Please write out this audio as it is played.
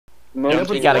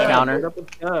He got a counter.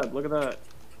 Look at that.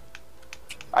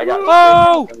 I got.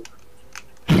 Oh!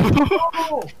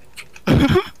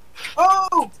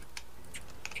 Oh!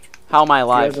 How am I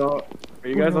alive? Are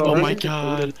you guys all Oh ready? my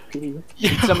god. Did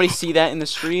somebody see that in the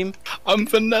stream? I'm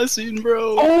finessing,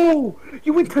 bro. Oh!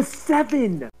 You went to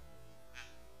 7!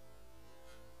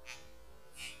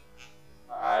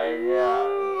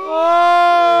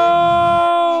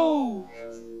 Oh!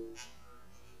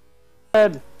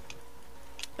 Dead.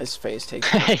 His face takes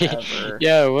forever.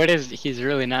 Yo, what is? He's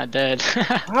really not dead.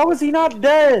 How is he not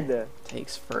dead?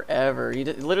 Takes forever. He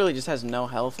literally just has no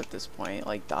health at this point.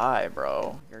 Like, die,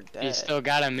 bro. You're dead. He's still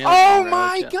got a million. Oh bro.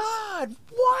 my god!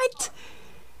 What?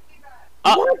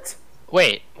 What?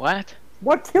 Wait, what?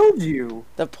 What killed you?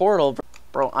 The portal,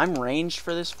 bro. I'm ranged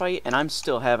for this fight, and I'm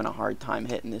still having a hard time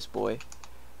hitting this boy.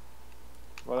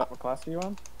 What class are you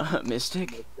on?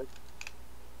 Mystic.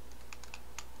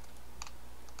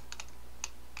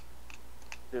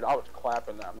 Dude, I was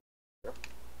clapping that.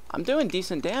 I'm doing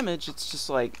decent damage. It's just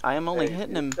like I am only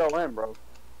hitting him. Still in, bro.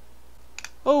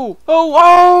 Oh! Oh!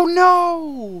 Oh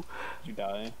no! Did you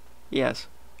die? Yes.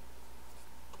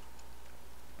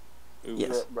 Ooh,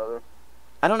 Yes. shit, brother.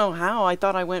 I don't know how. I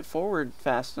thought I went forward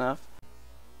fast enough.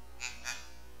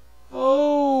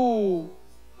 Oh!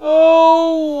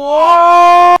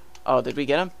 Oh! Oh, did we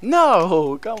get him?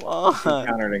 No! Come on!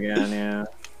 Countered again, yeah.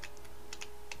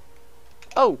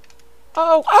 Oh!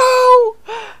 Oh! Oh!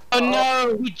 Oh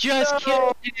no! We just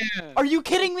killed him. Are you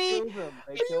kidding me?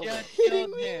 Are you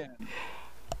kidding me?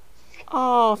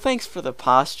 Oh, thanks for the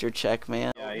posture check,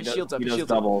 man. Yeah, he Shields up, does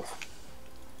shields up. doubles.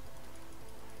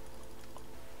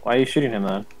 Why are you shooting him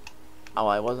then? Oh,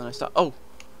 I wasn't. I stopped. Oh!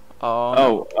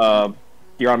 Oh. Oh,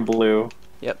 you're on blue.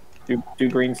 Yep. Do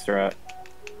green strat.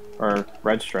 Or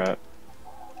red strat.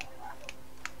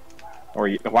 Or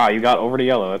wow, you got over to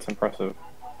yellow. That's impressive.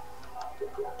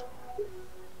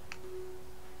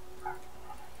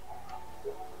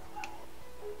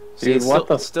 See, Dude, what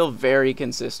it's still very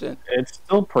consistent. It's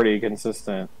still pretty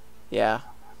consistent. Yeah.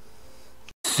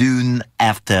 Soon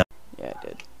after. Yeah, it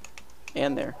did.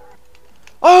 And there.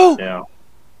 Oh! Yeah.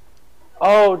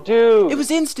 Oh, dude. It was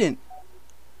instant!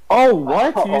 Oh,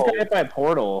 what? You just got hit by a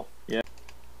portal. Yeah.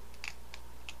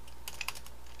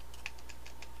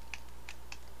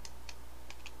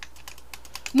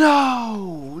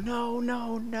 No! No,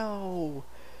 no, no!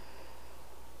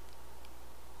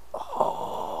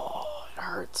 Oh, it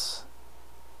hurts.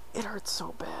 It hurts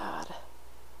so bad.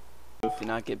 Do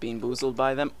not get bean boozled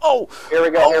by them. Oh! Here we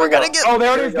go. Oh, here we we're go. gonna get. Oh,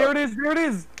 there it is, there it is, there it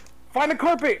is! Find a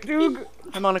carpet, dude!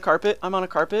 I'm on a carpet. I'm on a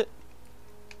carpet.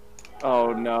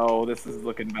 Oh no, this is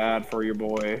looking bad for your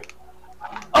boy.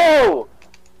 Oh!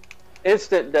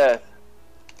 Instant death.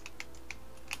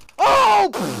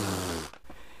 Oh!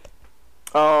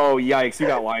 Oh, yikes, you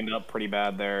got lined up pretty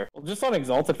bad there. Well, just on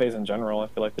Exalted phase in general, I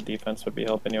feel like the defense would be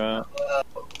helping you out.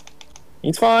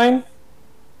 He's fine.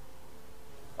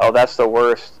 Oh, that's the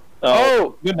worst.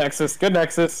 Oh, good Nexus, good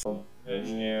Nexus.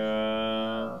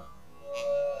 Yeah.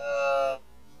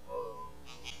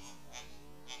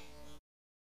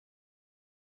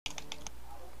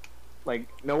 Like,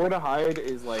 nowhere to hide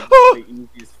is like the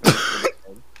easiest thing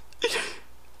to do.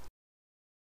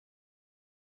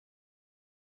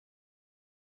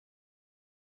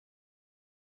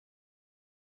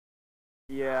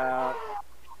 Yeah.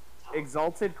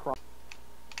 Exalted Cross.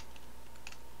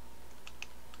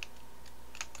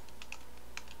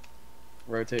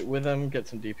 Rotate with him, get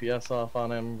some DPS off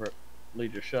on him,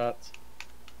 lead your shots.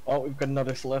 Oh, we've got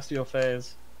another Celestial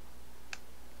phase.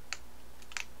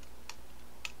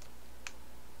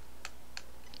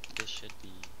 This should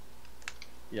be.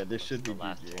 Yeah, this should be the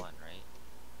last GG. one, right?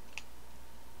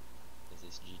 Is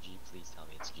this GG? Please tell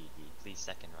me it's GG. Please,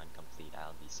 second run complete.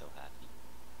 I'll be so happy.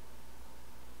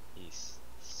 He's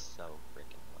so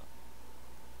freaking low.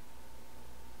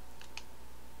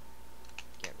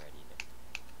 Get ready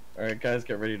to Alright guys,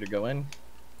 get ready to go in.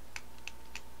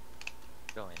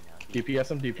 go in now. DPS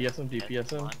him, DPS him,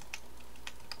 DPS him.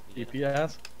 DPS.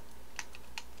 Is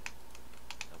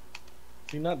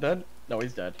he not dead? No,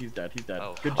 he's dead, he's dead, he's dead.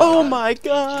 Oh. Good job. Oh my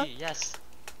god! GG, yes!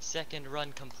 Second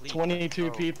run complete. 22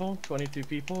 Let's go. people, 22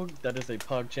 people. That is a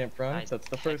PogChamp run. Nice. That's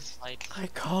the first. I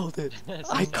called it. Success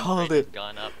I called rate it. has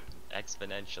gone up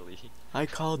exponentially. I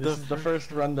called This is the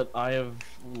first run that I have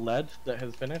led that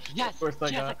has finished. Yes! First I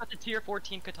Yes, I got got the tier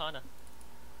 14 katana.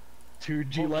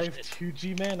 2G Holy life, shit.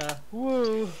 2G mana.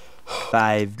 Woo!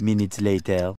 5 minutes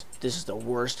later. This is the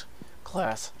worst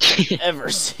class I've ever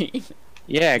seen.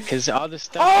 Yeah, cause all the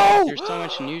stuff. Oh! There's so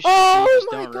much new shit. You Oh just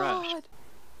my don't rush. god!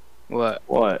 What?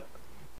 What?